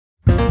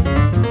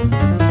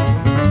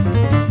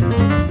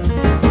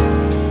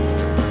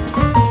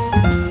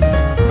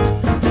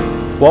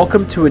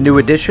Welcome to a new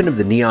edition of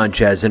the Neon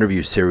Jazz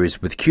Interview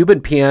Series with Cuban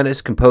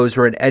pianist,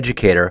 composer, and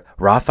educator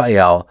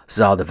Rafael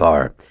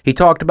Zaldivar. He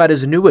talked about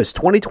his newest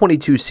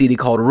 2022 CD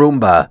called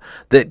Rumba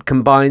that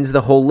combines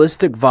the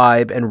holistic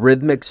vibe and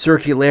rhythmic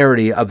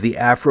circularity of the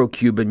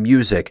Afro-Cuban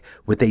music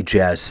with a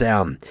jazz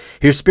sound.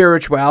 His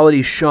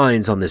spirituality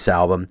shines on this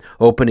album,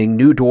 opening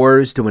new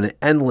doors to an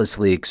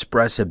endlessly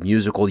expressive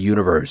musical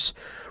universe.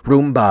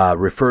 Rumba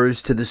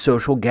refers to the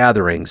social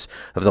gatherings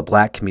of the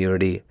black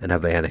community in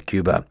Havana,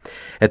 Cuba.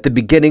 At the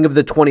beginning of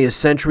the 20th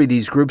century,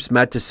 these groups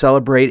met to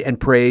celebrate and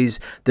praise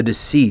the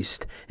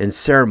deceased in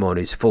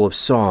ceremonies full of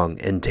song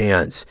and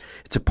dance.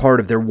 It's a part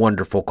of their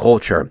wonderful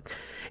culture.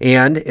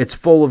 And it's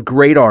full of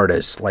great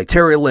artists like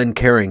Terry Lynn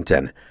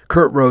Carrington,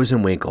 Kurt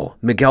Rosenwinkel,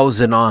 Miguel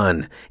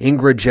Zenon,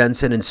 Ingrid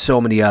Jensen, and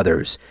so many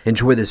others.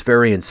 Enjoy this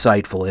very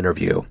insightful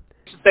interview.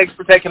 Thanks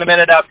for taking a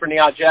minute out for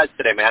Neon Jazz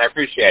today, man. I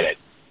appreciate it.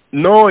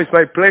 No, it's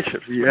my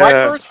pleasure. Yeah. My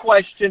first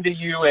question to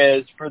you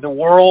is, for the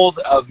world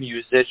of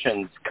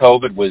musicians,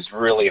 COVID was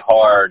really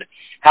hard.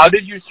 How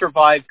did you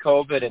survive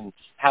COVID, and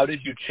how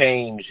did you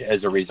change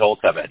as a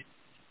result of it?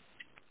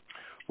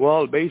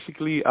 Well,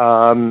 basically,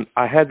 I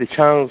had the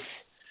chance.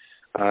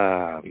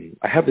 I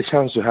have the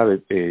chance to have a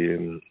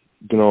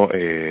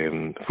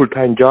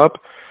full-time job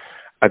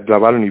at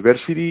Laval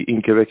University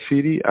in Quebec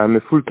City. I'm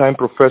a full-time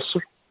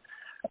professor,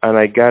 and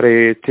I got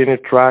a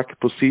tenure-track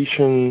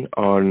position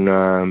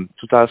on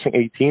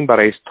 2018, but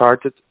I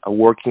started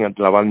working at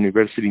Laval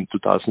University in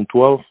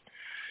 2012.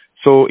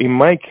 So in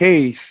my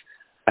case,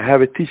 I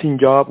have a teaching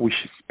job which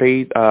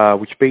paid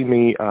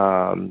me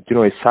a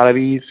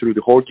salary through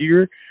the whole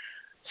year.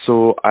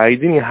 So I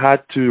didn't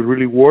have to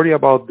really worry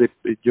about the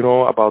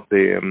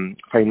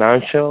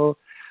financial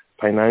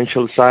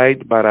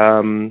side, but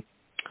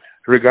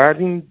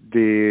regarding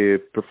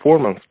the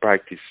performance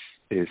practice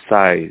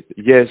side,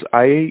 yes,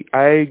 I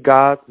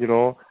got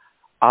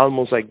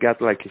almost I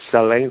got like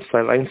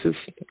silences.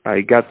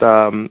 I got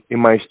in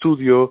my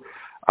studio.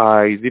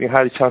 I didn't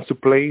have a chance to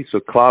play, so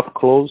club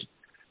closed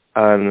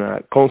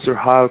and concert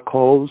hall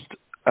closed,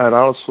 and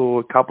also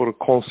a couple of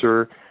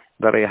concerts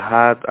that I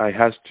had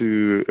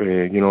to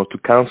to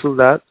cancel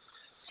that.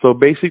 So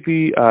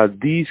basically,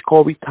 this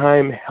COVID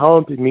time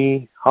helped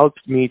me to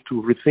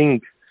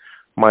rethink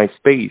my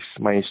space,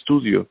 my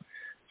studio.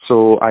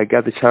 So I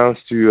got the chance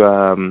to,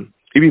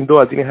 even though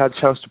I didn't have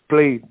a chance to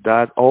play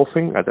that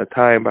often at that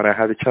time, but I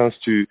had a chance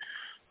to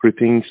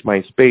rethink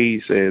my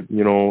space and,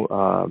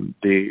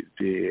 the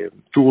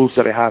tools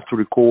that I have to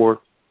record.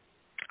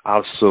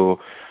 Also,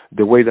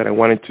 the way that I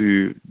wanted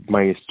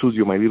my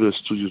little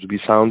studio to be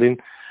sounding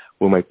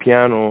with my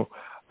piano.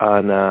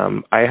 And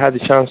I had the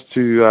chance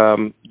to,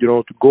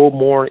 to go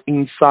more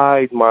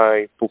inside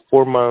my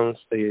performance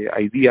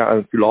idea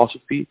and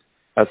philosophy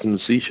as a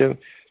musician,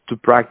 to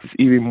practice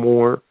even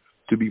more,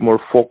 to be more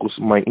focused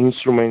on my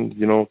instrument,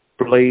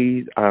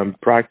 play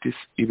and practice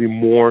even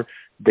more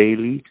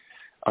daily,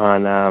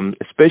 and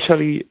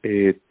especially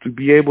to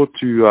be able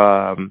to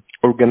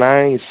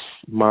organize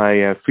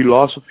my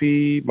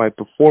philosophy, my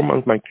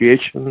performance, my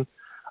creation,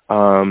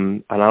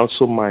 and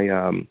also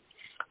my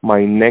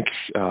next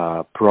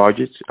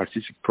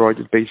artistic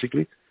project,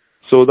 basically.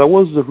 So that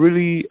was a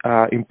really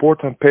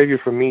important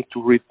period for me to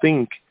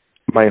rethink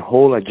my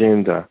whole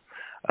agenda.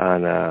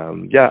 And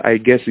I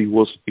guess it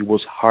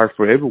was hard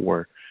for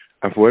everyone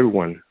and for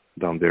everyone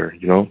down there,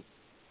 Yeah,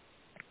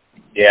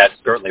 it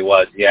certainly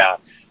was. Yeah,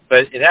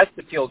 but it has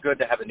to feel good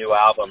to have a new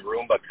album,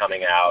 Rumba,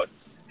 coming out.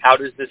 How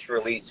does this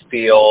release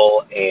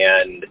feel,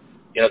 and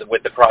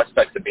with the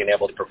prospects of being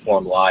able to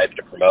perform live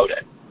to promote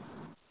it?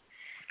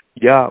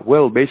 Yeah,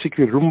 well,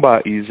 basically,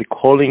 Rumba is a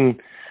calling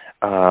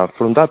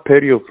from that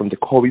period, from the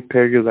COVID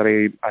period that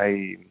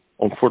I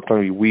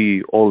unfortunately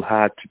we all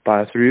had to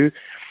pass through.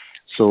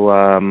 So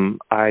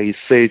I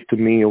say to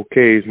me,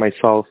 okay,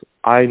 myself,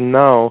 I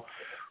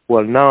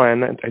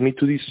need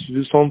to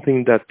do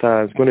something that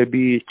is going to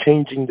be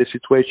changing the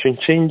situation,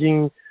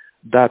 changing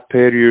that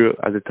period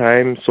at the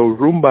time. So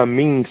Rumba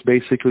means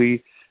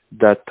basically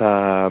that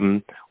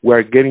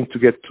we're getting to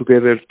get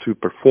together to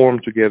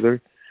perform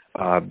together,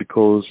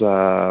 because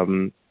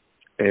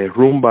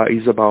Rumba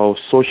is about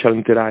social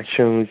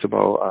interaction, it's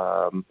about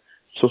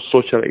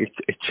social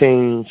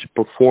exchange,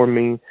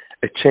 performing,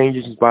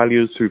 changes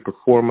values through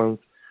performance,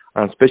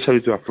 and especially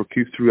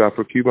through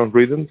Afro-Cuban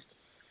rhythms.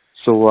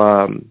 So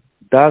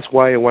that's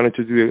why I wanted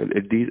to do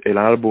an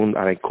album,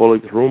 and I call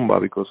it Rumba,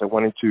 because I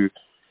wanted to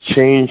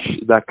change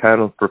that kind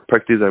of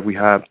perspective that we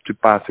have to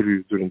pass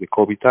through during the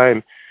COVID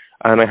time.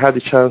 And I had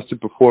the chance to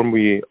perform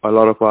with a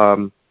lot of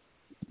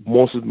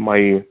most of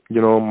my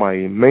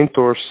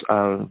mentors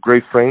and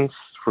great friends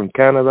from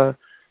Canada,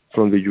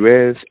 from the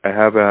U.S. I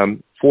have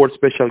 4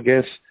 special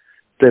guests.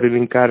 Terry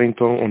Lynn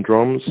Carrington on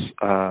drums.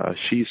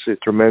 She's a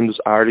tremendous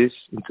artist,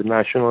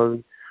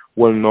 internationally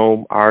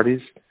well-known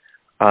artist.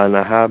 And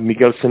I have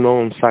Miguel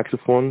Zenon on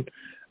saxophone,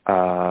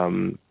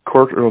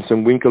 Kurt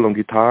Rosenwinkel on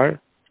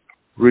guitar,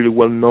 really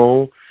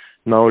well-known,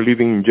 now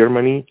living in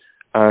Germany.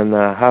 And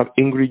I have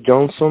Ingrid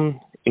Johnson.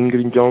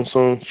 Ingrid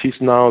Johnson, she's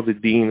now the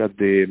dean at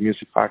the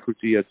music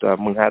faculty at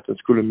Manhattan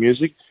School of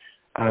Music.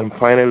 And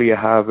finally, I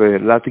have a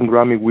Latin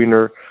Grammy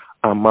winner,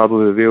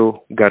 Amado de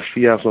Deo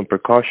Garcia, on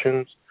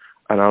percussions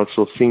and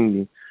also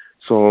singing.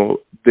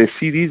 So the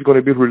CD is going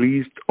to be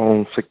released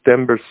on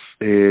September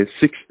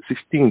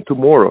 16,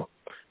 tomorrow.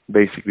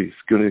 Basically, it's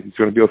going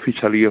to be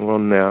officially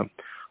on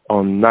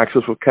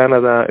Naxos for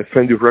Canada,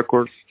 Effendi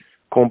Records,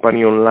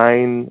 Company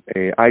Online,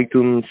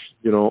 iTunes,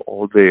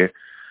 all the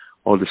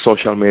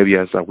social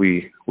medias that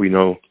we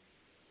know.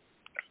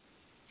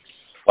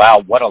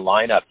 Wow, what a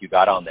lineup you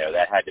got on there!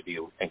 That had to be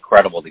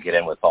incredible to get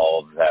in with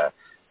all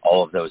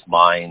of those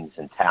minds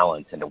and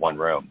talents into one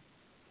room.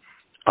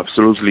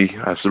 Absolutely.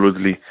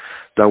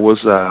 That was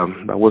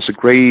a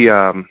great,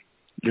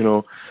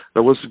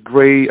 that was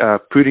great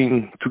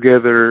putting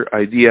together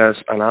ideas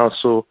and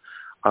also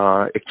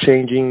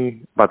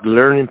exchanging, but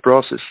learning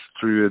process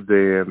through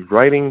the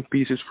writing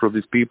pieces for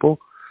these people.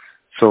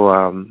 So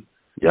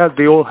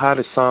they all had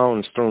a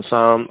strong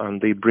sound,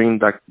 and they bring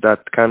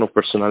that kind of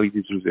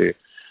personality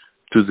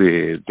to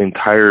the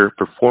entire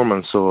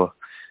performance. So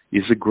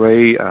it's a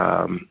great,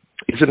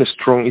 it's a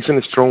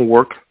strong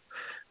work,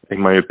 in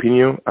my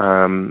opinion.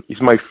 It's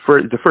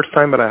the first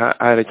time that I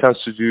had a chance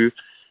to do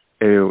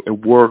a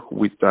work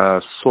with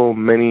so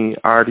many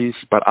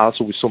artists, but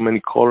also with so many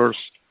colors,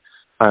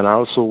 and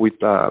also with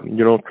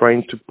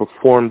trying to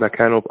perform that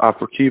kind of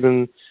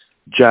Afro-Cuban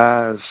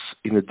jazz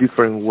in a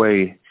different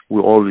way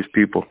with all these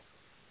people.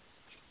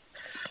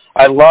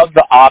 I love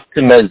the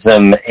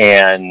optimism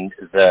and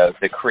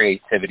the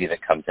creativity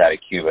that comes out of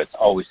Cuba. It's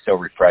always so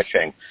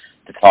refreshing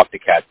to talk to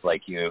cats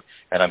like you,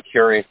 and I'm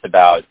curious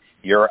about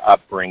your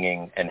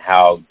upbringing and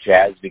how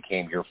jazz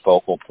became your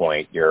focal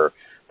point, your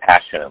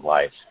passion in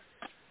life.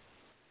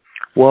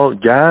 Well,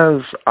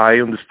 jazz, I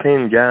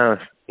understand jazz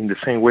in the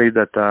same way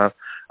that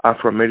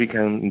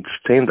Afro-Americans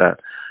understand that.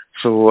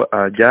 So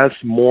jazz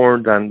more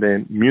than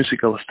the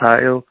musical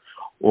style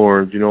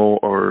or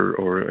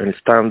a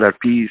standard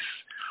piece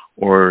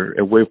or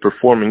a way of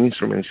performing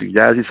instruments.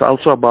 Jazz is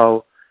also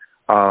about,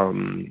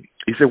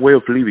 it's a way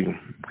of living,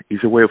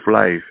 it's a way of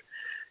life.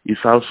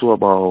 It's also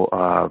about,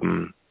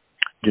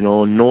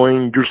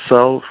 knowing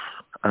yourself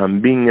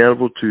and being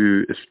able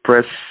to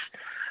express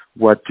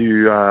what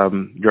you're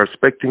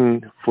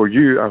expecting for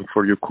you and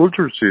for your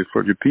culture too,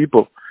 for your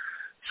people.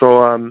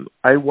 So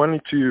I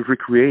wanted to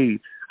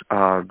recreate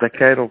that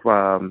kind of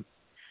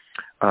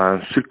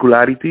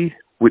circularity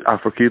with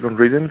Afro-Cuban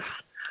rhythms,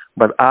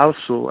 but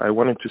also I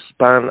wanted to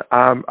span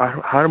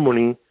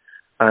harmony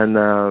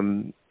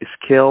and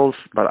scales,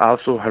 but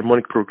also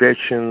harmonic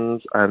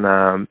progressions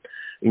and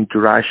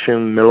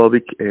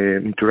melodic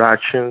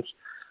interactions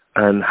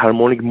and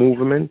harmonic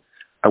movement.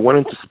 I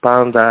wanted to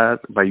span that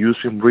by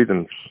using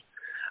rhythms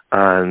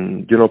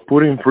and,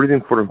 putting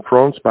rhythm for the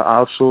fronts, but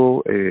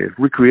also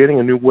recreating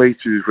a new way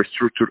to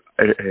restructure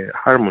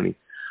harmony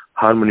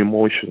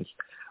motions.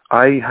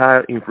 I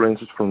had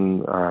influences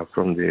from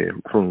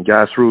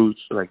jazz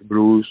roots like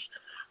blues,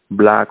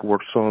 black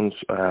work songs,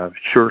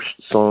 church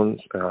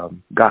songs,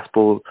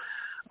 gospel,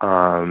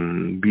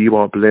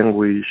 bebop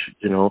language,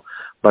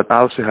 but I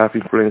also have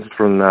influences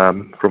from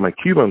my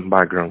Cuban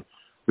background,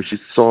 which is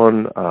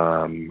son,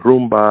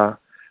 rumba,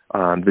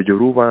 the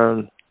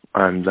Yoruban,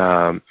 and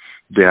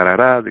the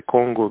Arara, the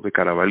Congo, the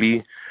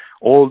Carabalí.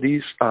 All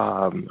these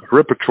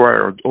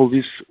repertoire, all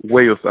this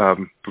way of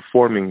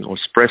performing or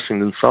expressing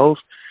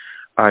themselves,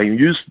 I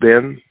use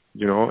them,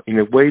 in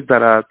a way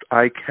that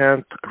I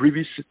can't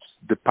revisit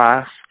the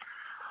past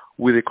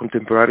with a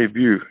contemporary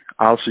view.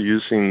 Also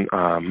using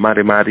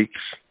mathematics,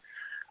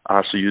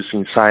 also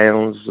using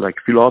science like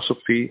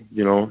philosophy,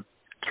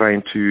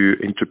 trying to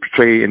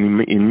interpret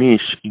an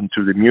image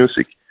into the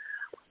music.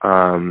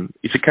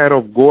 It's a kind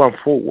of go and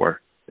forward,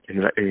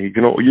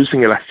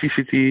 using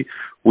elasticity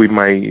with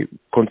my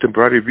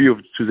contemporary view of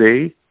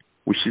today,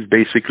 which is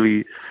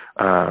basically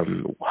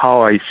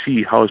how I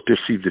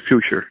perceive the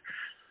future,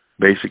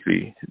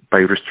 basically,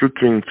 by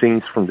restructuring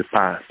things from the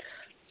past.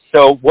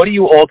 So what are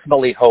you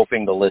ultimately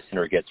hoping the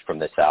listener gets from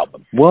this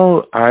album?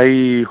 Well,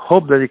 I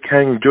hope that they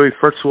can enjoy,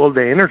 first of all,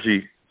 the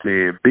energy,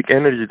 the big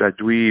energy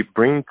that we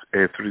bring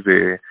through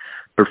the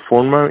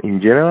performance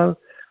in general.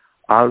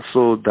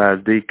 Also,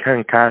 that they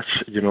can catch,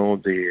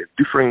 the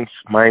different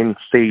mind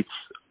states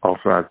of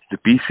the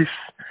pieces.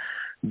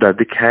 That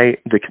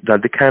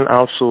they can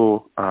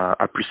also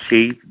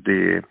appreciate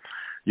the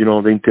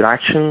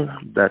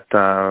interaction that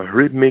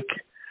rhythmic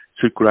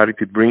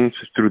circularity brings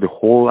through the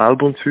whole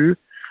album too.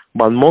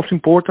 But most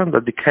important,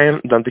 that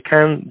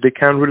they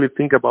can really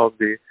think about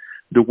the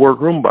word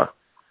rumba,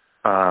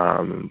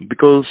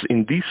 because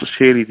in this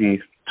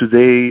society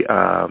today,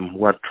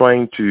 we're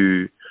trying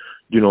to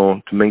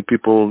make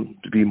people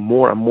to be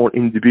more and more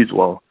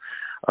individual.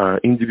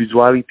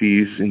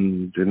 Individuality is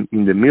in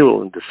the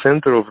middle, in the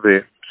center of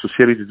the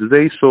society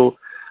today. So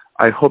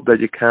I hope that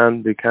they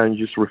can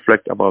just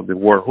reflect about the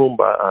word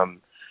rumba.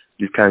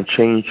 You can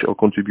change or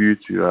contribute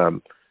to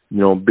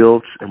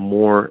build a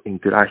more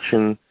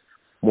interaction,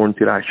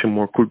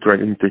 more cultural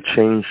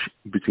interchange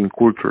between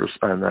cultures,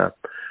 and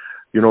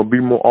be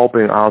more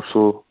open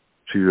also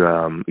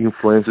to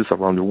influences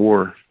around the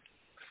world.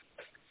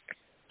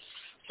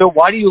 So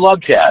why do you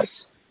love jazz?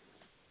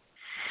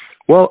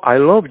 Well, I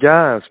love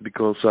jazz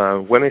because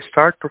when I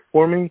start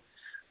performing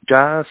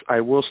jazz,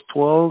 I was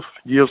 12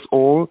 years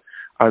old,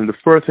 and the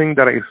first thing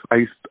that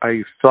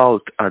I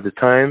felt at the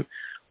time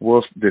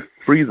was the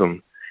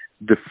freedom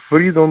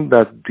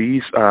that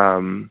these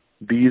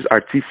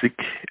artistic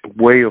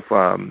way of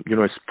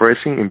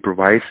expressing,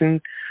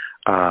 improvising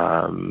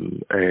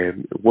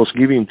was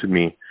given to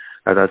me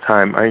at that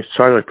time. I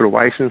started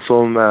improvising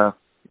some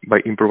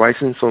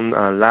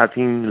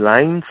Latin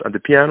lines at the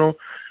piano,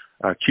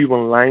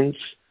 Cuban lines.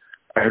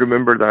 I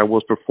remember that I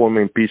was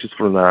performing pieces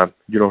from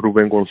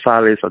Ruben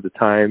Gonzalez at the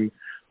time,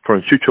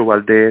 from Chucho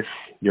Valdés,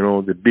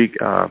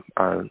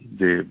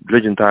 the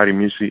legendary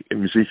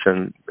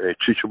musician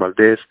Chucho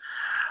Valdés,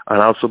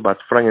 and also by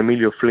Frank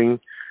Emilio Flynn.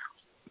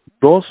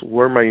 Those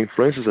were my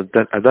influences at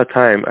that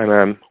time.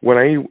 And when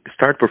I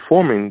started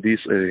performing these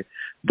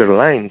their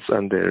lines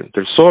and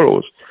their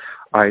solos,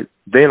 I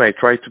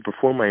tried to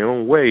perform my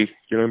own way,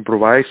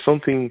 improvise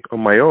something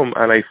on my own,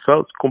 and I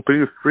felt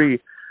completely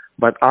free.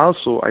 But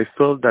also, I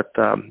felt that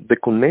the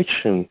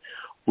connection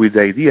with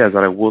the ideas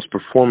that I was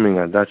performing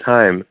at that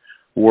time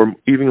were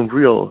even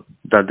real.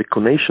 That the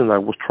connection I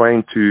was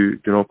trying to,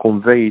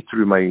 convey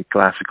through my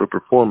classical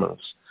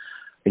performance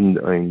in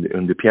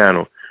the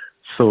piano.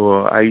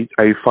 So I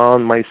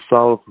found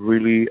myself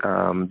really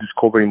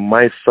discovering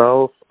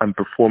myself and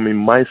performing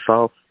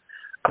myself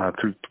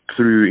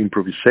through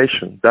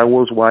improvisation. That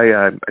was why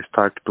I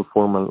started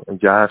performing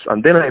jazz.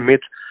 And then I met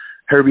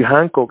Herbie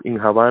Hancock in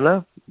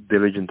Havana, the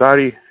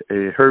legendary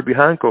Herbie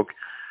Hancock.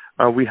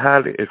 We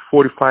had a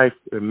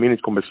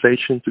 45-minute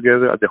conversation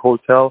together at the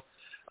hotel.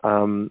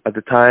 At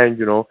the time,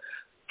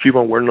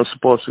 Cubans were not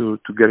supposed to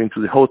get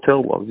into the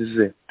hotel. Well, this is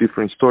a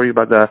different story,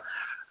 but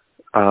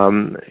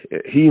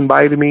he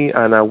invited me,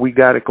 and we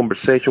got a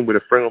conversation with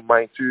a friend of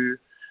mine too.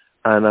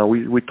 And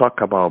we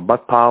talked about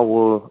Bud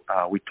Powell,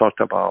 we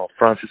talked about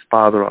Francis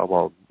Padro,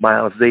 about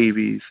Miles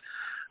Davis,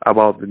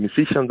 about the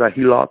musicians that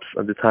he loves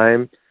at the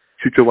time,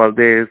 Chucho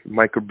Valdés,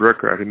 Michael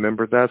Brecker, I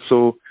remember that.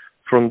 So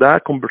from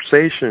that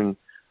conversation,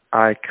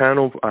 I kind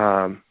of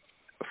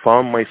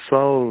found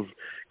myself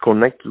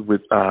connected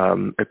with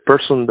a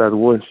person that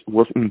was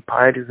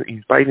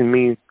inspiring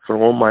me for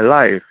all my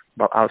life,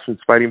 but also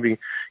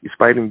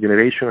inspiring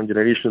generation and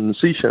generation of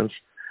musicians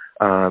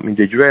in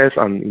the U.S.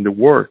 and in the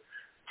world.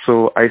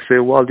 So I say,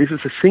 well, this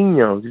is a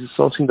signal. This is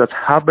something that's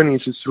happening.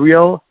 It's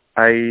real.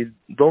 I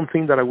don't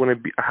think that I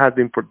want to have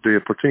the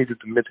opportunity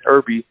to meet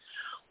Herbie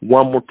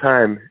one more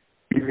time,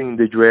 even in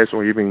the U.S.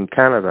 or even in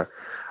Canada.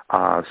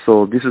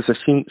 So this is a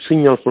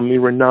signal for me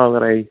right now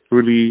that I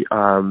really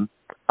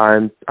I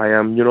am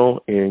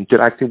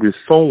interacting with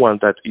someone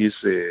that is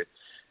a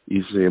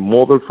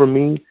model for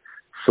me.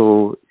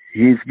 So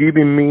he's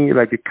giving me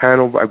like a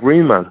kind of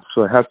agreement.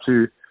 So I have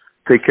to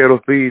take care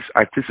of this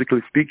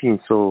artistically speaking.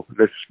 So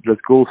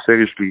let's go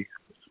seriously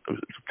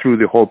through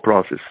the whole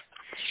process.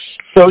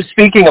 So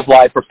speaking of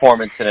live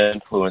performance and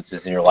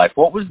influences in your life,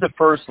 what was the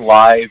first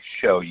live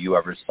show you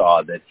ever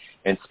saw that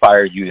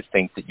inspired you to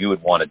think that you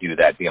would want to do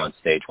that, be on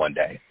stage one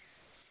day?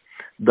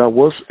 That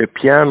was a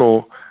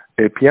piano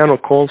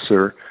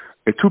concert,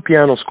 a two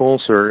pianos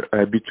concert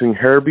between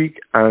Herbie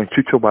and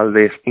Chucho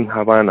Valdés in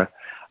Havana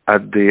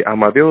at the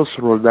Amadeus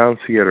Roldan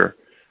Theater.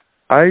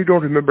 I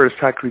don't remember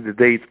exactly the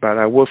date, but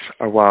I was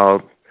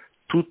around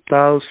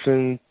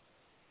 2000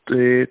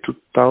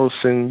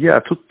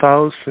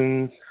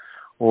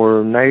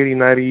 or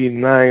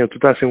 1999 or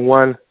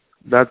 2001,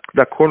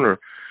 that corner.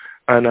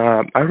 And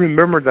I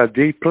remember that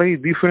they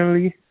played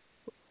differently,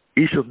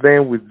 each of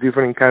them with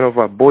different kind of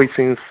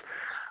voicings,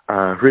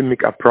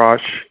 rhythmic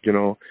approach,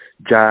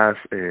 jazz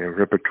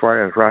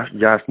repertoire and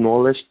jazz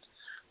knowledge.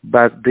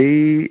 But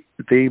they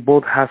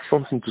both had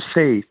something to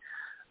say.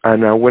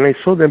 And when I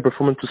saw them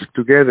performing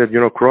together,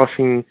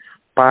 crossing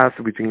paths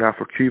between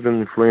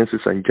Afro-Cuban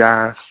influences and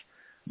jazz,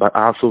 but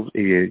also,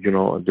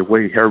 the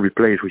way Herbie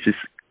plays, which is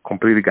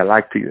completely a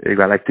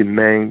galactic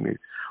man,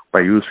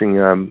 by using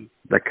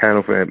that kind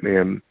of,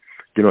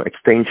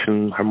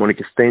 harmonic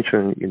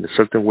extension in a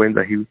certain way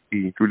that he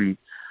really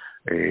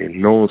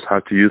knows how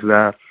to use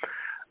that.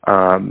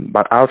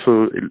 But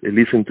also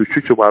listen to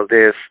Chucho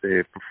Valdés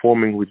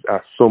performing with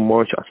so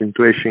much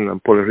accentuation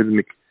and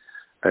polyrhythmic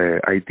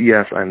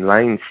ideas and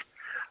lines.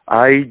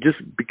 I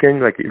just became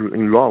like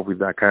in love with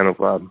that kind of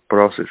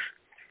process.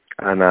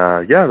 And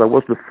that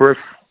was the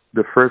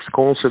first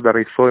concert that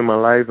I saw in my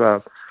life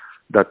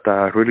that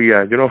really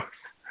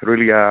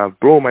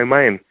blew my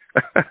mind.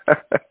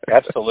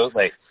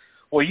 Absolutely.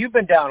 Well, you've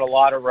been down a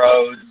lot of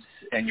roads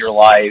in your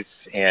life,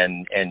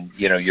 and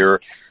you're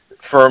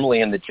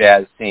firmly in the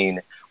jazz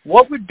scene.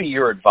 What would be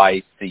your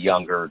advice to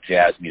younger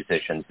jazz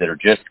musicians that are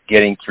just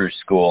getting through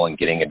school and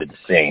getting into the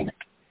scene?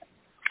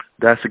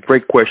 That's a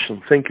great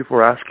question. Thank you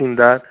for asking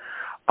that.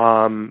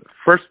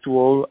 First of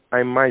all,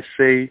 I might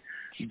say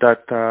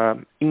that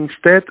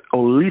instead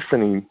of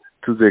listening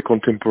to the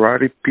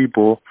contemporary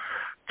people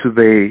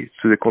today,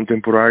 to the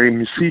contemporary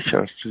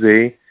musicians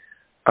today,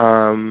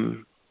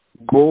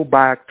 go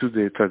back to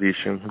the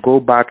tradition, go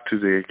back to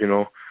the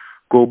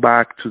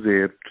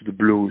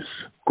blues,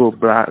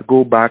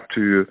 go back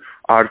to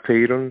Art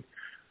Tatum,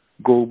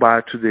 go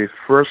back to the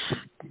first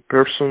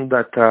person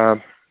that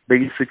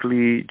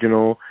basically,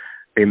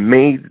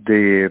 made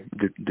the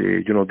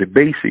the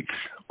basics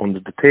on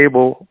the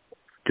table,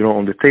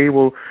 on the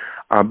table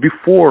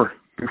before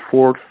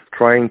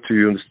trying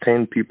to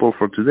understand people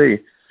for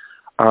today.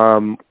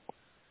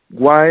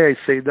 Why I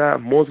say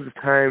that? Most of the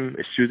time,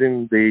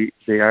 students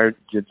they are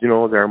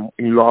they're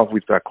in love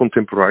with the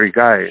contemporary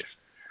guys.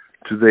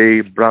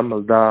 Today, Bram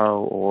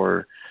Maldau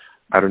or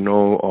I don't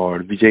know, or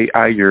Vijay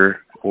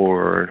Iyer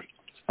or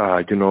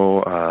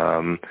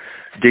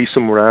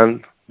Jason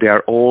Moran. They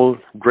are all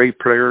great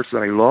players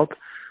that I love.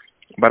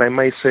 But I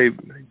might say,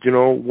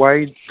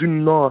 why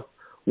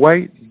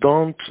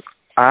don't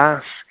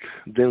ask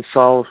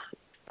themselves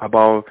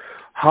about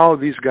how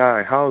these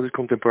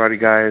contemporary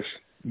guys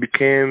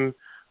became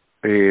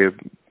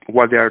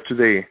what they are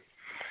today?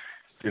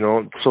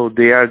 So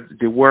they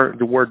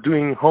were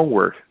doing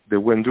homework. They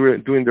were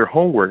doing their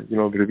homework.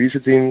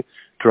 Revisiting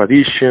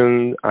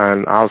tradition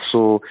and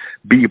also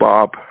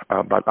bebop,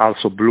 but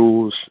also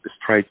blues,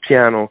 straight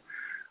piano,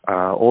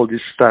 all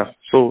this stuff.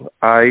 So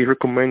I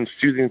recommend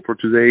students for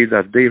today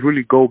that they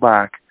really go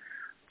back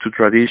to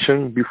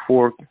tradition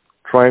before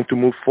trying to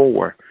move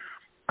forward.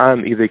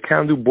 And if they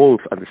can do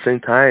both at the same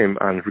time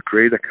and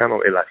recreate a kind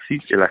of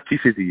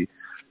elasticity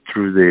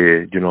through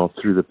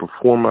the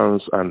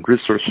performance and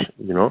research,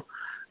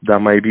 that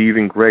might be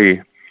even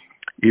great,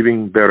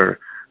 even better.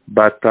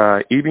 But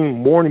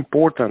even more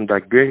important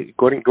than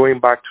going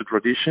back to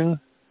tradition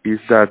is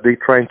that they're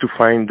trying to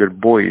find their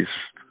voice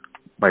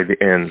by the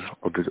end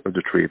of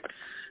the trip.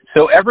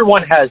 So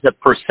everyone has a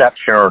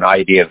perception or an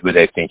idea of who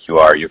they think you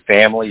are, your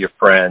family, your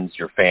friends,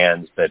 your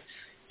fans, but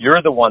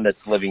you're the one that's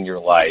living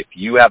your life.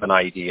 You have an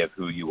idea of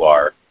who you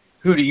are.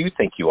 Who do you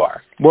think you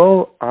are?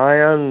 Well, I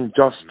am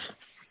just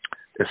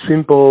a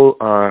simple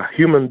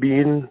human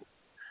being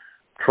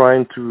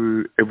trying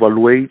to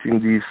evaluate in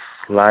this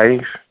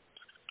life.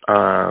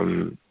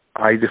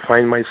 I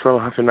define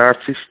myself as an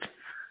artist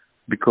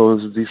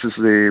because this is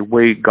the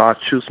way God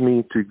chose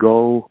me to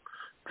go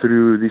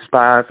through this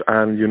path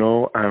and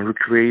and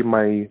recreate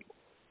my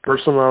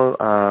personal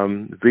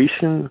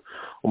vision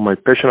or my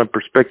personal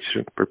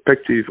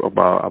perspective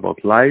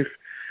about life.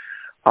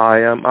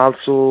 I am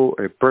also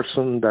a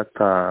person that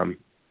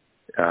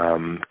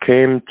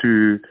came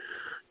to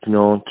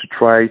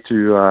try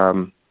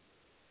to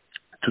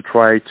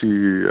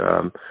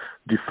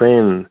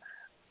defend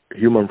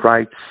human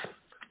rights.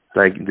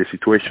 Like the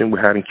situation we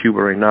have in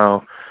Cuba right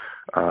now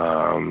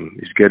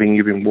is getting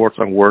even worse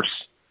and worse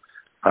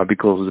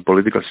because of the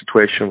political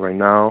situation right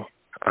now,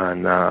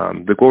 and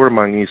the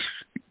government is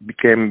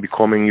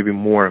becoming even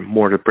more and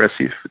more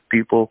repressive with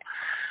people.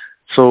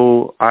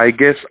 So I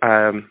guess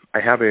I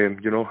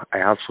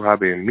also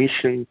have a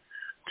mission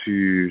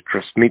to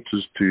transmit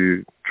to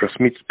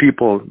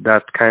people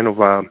that kind of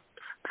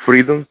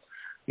freedom,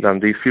 that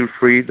they feel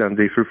free, that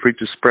they feel free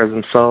to express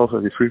themselves,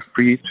 that they feel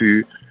free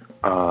to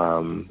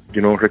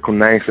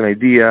recognize an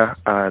idea,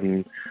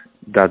 and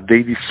that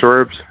they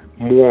deserve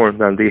more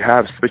than they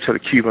have, especially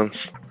Cubans.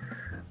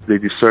 They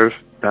deserve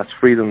that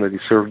freedom, they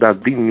deserve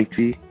that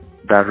dignity,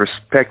 that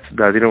respect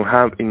that they don't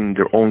have in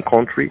their own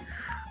country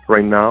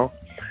right now.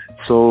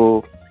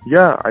 So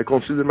yeah, I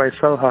consider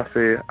myself as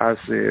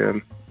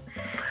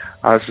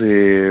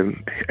a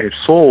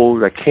soul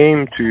that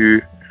came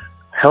to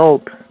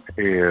help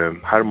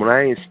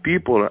harmonize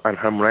people and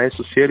harmonize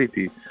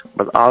society,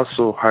 but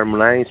also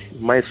harmonize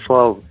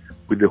myself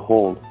with the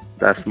whole.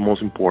 That's the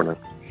most important.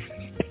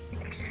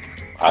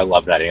 I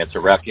love that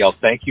answer. Rafael,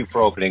 thank you for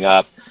opening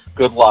up.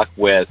 Good luck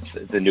with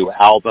the new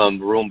album,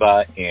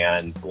 Rumba,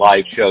 and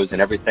live shows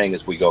and everything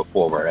as we go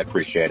forward. I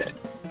appreciate it.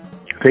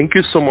 Thank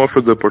you so much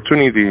for the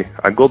opportunity,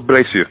 and God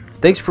bless you.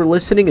 Thanks for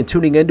listening and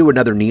tuning in to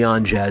another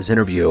Neon Jazz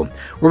interview,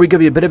 where we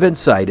give you a bit of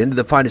insight into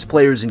the finest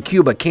players in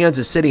Cuba,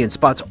 Kansas City, and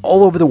spots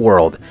all over the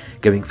world,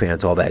 giving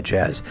fans all that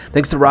jazz.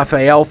 Thanks to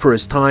Rafael for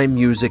his time,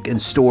 music,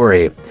 and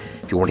story.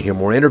 If you want to hear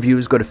more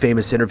interviews, go to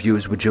Famous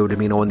Interviews with Joe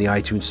Domino in the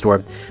iTunes Store.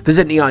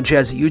 Visit Neon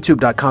Jazz at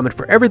YouTube.com, and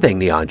for everything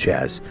Neon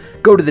Jazz,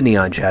 go to the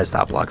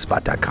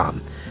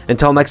neonjazz.blogspot.com.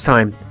 Until next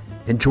time,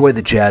 enjoy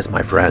the jazz,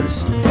 my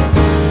friends.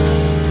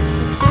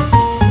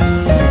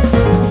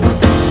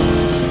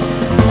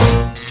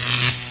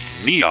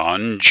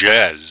 Neon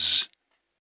Jazz.